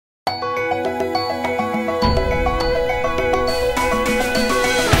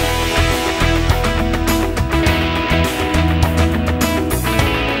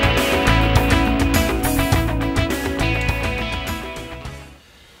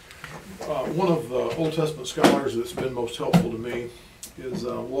One of the Old Testament scholars that's been most helpful to me is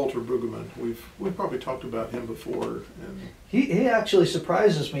Walter Brueggemann. We've probably talked about him before. And he actually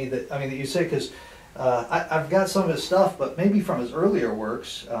surprises me that that you say, because I've got some of his stuff, but maybe from his earlier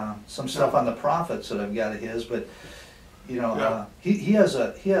works, some stuff on the prophets that I've got of his. But he has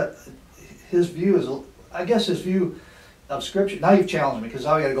his view is, I guess his view of Scripture. Now you've challenged me, because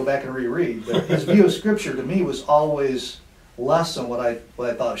now I got to go back and reread. But his view of Scripture to me was always less than what I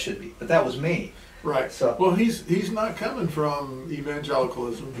thought it should be. But that was me. Right. So, well, he's not coming from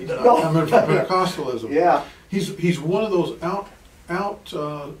evangelicalism. He's not coming from Pentecostalism. Yeah. He's one of those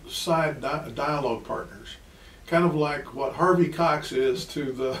outside dialogue partners, kind of like what Harvey Cox is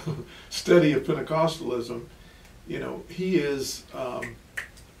to the study of Pentecostalism. You know, he is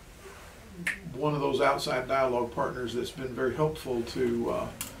one of those outside dialogue partners that's been very helpful to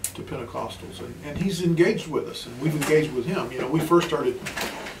Pentecostals, and he's engaged with us, and we've engaged with him. You know, we first started,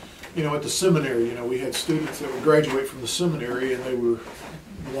 at the seminary. We had students that would graduate from the seminary, and they were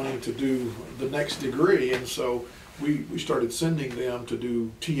wanting to do the next degree, and so we started sending them to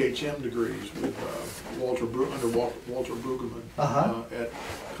do THM degrees with Walter Brueggemann at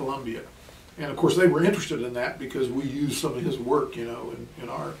Columbia. And of course they were interested in that because we used some of his work, in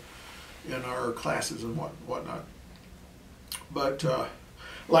our classes and whatnot. But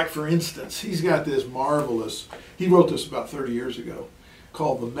like for instance, he's got this marvelous, he wrote this about 30 years ago,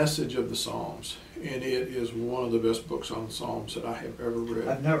 called The Message of the Psalms, and it is one of the best books on the Psalms that I have ever read.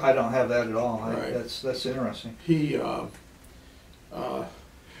 I don't have that at all. Right. That's interesting. I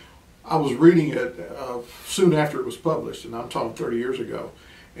was reading it soon after it was published, and I'm talking 30 years ago,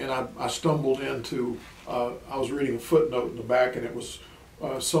 and I stumbled into, I was reading a footnote in the back, and it was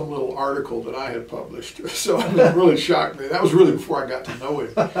some little article that I had published. So it really shocked me. That was really before I got to know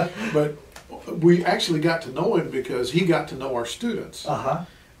him. But we actually got to know him because he got to know our students.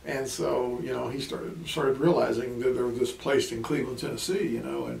 And so, he started realizing that there was this place in Cleveland, Tennessee,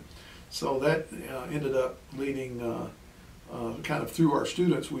 and so that ended up leading, kind of through our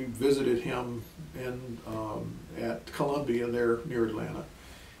students, we visited him at Columbia there near Atlanta.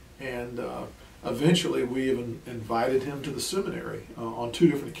 And eventually we even invited him to the seminary on 2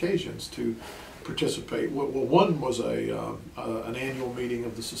 different occasions to participate. Well, one was an annual meeting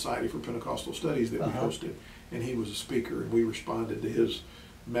of the Society for Pentecostal Studies that we hosted, and he was a speaker, and we responded to his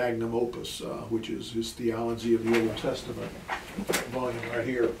magnum opus, which is his Theology of the Old Testament volume right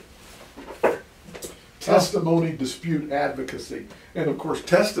here. Testimony, Dispute, Advocacy. And of course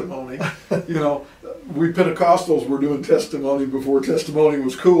testimony, we Pentecostals were doing testimony before testimony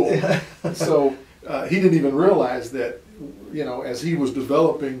was cool. So he didn't even realize that, as he was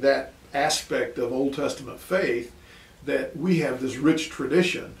developing that aspect of Old Testament faith, that we have this rich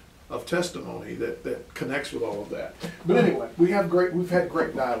tradition of testimony that connects with all of that. But anyway, we've had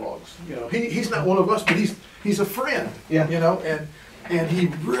great dialogues. He's not one of us, but he's a friend. Yeah. And he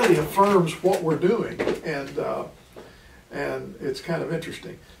really affirms what we're doing, and it's kind of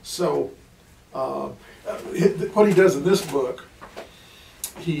interesting. So what he does in this book,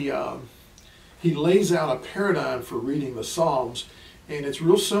 he lays out a paradigm for reading the Psalms, and it's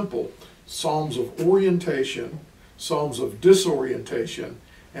real simple: Psalms of orientation, Psalms of disorientation,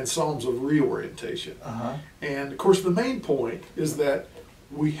 and Psalms of reorientation. And of course the main point is that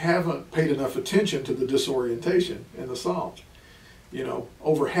we haven't paid enough attention to the disorientation in the Psalms.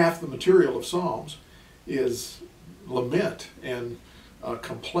 Over half the material of Psalms is lament and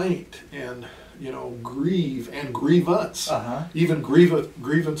complaint and grieve and grievance, even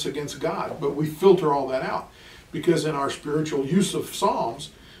grievance against God. But we filter all that out because in our spiritual use of Psalms,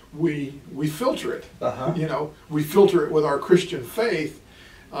 we filter it. We filter it with our Christian faith.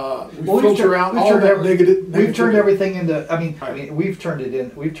 Filter out all that negative. We've turned everything into. We've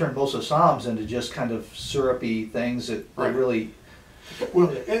turned most of the Psalms into just kind of syrupy things that really. Well,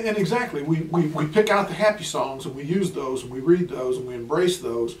 and exactly, we pick out the happy songs and we use those and we read those and we embrace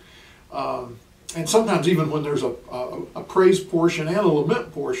those, and sometimes even when there's a praise portion and a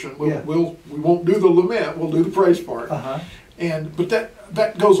lament portion, we won't do the lament, we'll do the praise part. But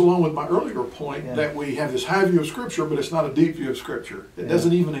that goes along with my earlier point that we have this high view of Scripture, but it's not a deep view of Scripture. It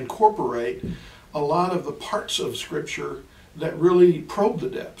doesn't even incorporate a lot of the parts of Scripture that really probe the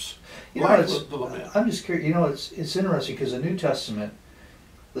depths, like the lament. I'm just curious. It's interesting because the New Testament,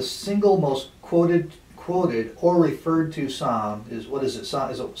 the single most quoted or referred to psalm is, what is it?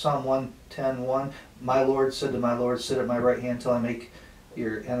 Is it Psalm 110:1? My Lord said to my Lord, sit at my right hand till I make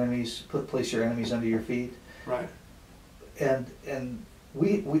your enemies, place your enemies under your feet. Right. And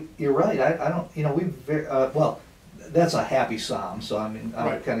we you're right. I don't. Well, that's a happy psalm. So I'm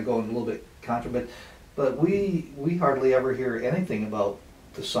kind of going a little bit contra, but we hardly ever hear anything about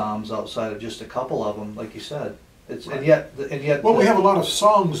the Psalms outside of just a couple of them, like you said. It's, and yet. Well, we have a lot of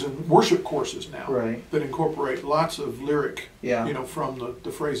songs and worship courses now right. that incorporate lots of lyric, yeah. From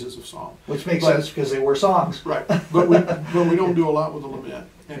the phrases of song. Which makes sense because they were songs. Right, but we don't do a lot with the lament.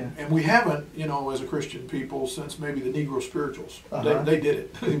 And, Yeah. and we haven't, as a Christian people, since maybe the Negro spirituals. Uh-huh. They did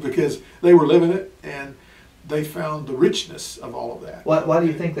it because they were living it, and they found the richness of all of that. Why do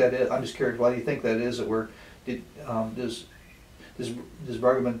you think that is? I'm just curious. Why do you think that is? That does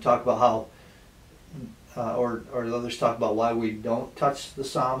Bergman talk about how, or others talk about why we don't touch the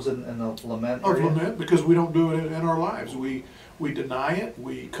Psalms and the lament area? Lament, because we don't do it in our lives. We deny it.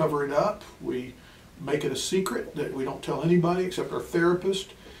 We cover it up. We make it a secret that we don't tell anybody except our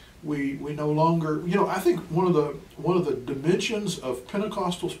therapist. We no longer, I think one of the dimensions of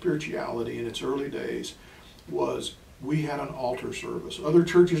Pentecostal spirituality in its early days was we had an altar service. Other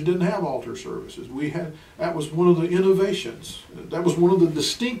churches didn't have altar services. That was one of the innovations. That was one of the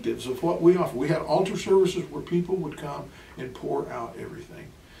distinctives of what we offer. We had altar services where people would come and pour out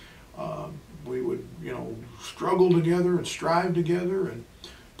everything. We would, struggle together and strive together and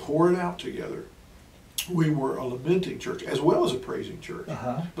pour it out together. We were a lamenting church as well as a praising church.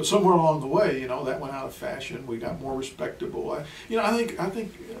 Uh-huh. But somewhere along the way, that went out of fashion. We got more respectable. I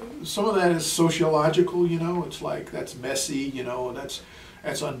think some of that is sociological. It's like that's messy. And that's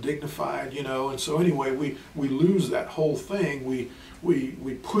undignified. And so anyway, we lose that whole thing. We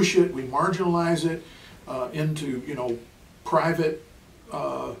push it. We marginalize it into private.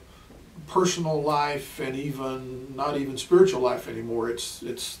 Personal life, and even not even spiritual life anymore.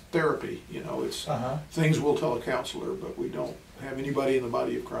 It's therapy. It's uh-huh. things we'll tell a counselor, but we don't have anybody in the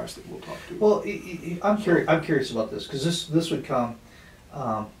body of Christ that we'll talk to. Well, I'm curious about this because this would come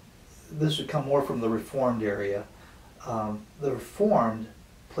more from the Reformed area. The Reformed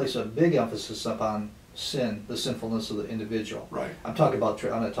place a big emphasis upon sin, the sinfulness of the individual. Right. I'm not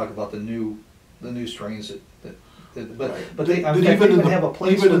talking about the new strains that but right. but they even have a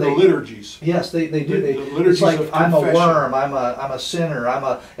place even where in the liturgies. Yes, they do. The liturgies it's like of I'm a confession. worm. I'm a sinner.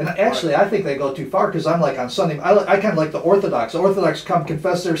 And actually I think they go too far because I'm like on Sunday. I kind of like the Orthodox. The Orthodox come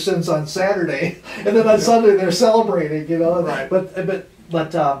confess their sins on Saturday, and then on Sunday they're celebrating. Right. But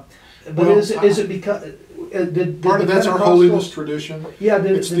Well, is it because did part of that's our Pentecostals- holiness tradition. Yeah,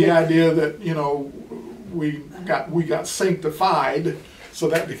 it's the idea that we got sanctified, so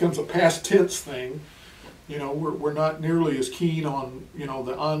that becomes a past tense thing. We're not nearly as keen on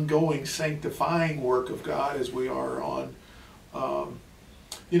the ongoing sanctifying work of God as we are on and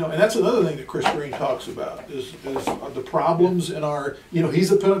that's another thing that Chris Green talks about is the problems in our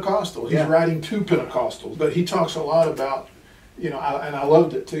he's a Pentecostal. He's writing to Pentecostals, but he talks a lot about and I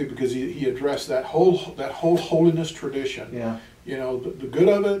loved it too because he addressed that whole holiness tradition. Yeah. The good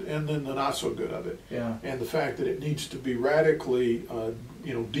of it and then the not so good of it. Yeah. And the fact that it needs to be radically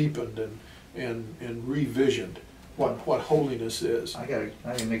deepened and revisioned what holiness is. I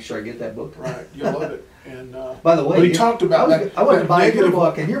gotta make sure I get that book. Right, you'll love it. And by the way, but he talked about I went to buy your negative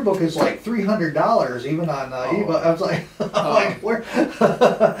book, and your book is like $300 even on ebook. I was like, where?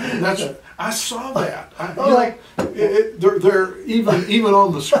 I saw that. They're even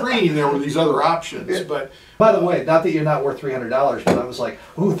on the screen there were these other options. Yeah. But by the way, not that you're not worth $300, but I was like,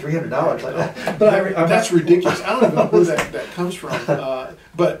 ooh, $300. But that's ridiculous. I don't even know where that comes from.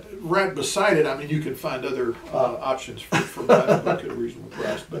 But right beside it, you can find other options for buying a book at a reasonable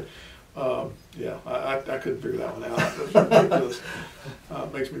price. But I couldn't figure that one out. That's ridiculous.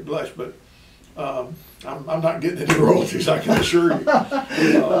 Makes me blush, but I'm not getting any royalties, I can assure you.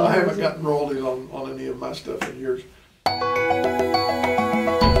 I haven't gotten royalties on any of my stuff in years.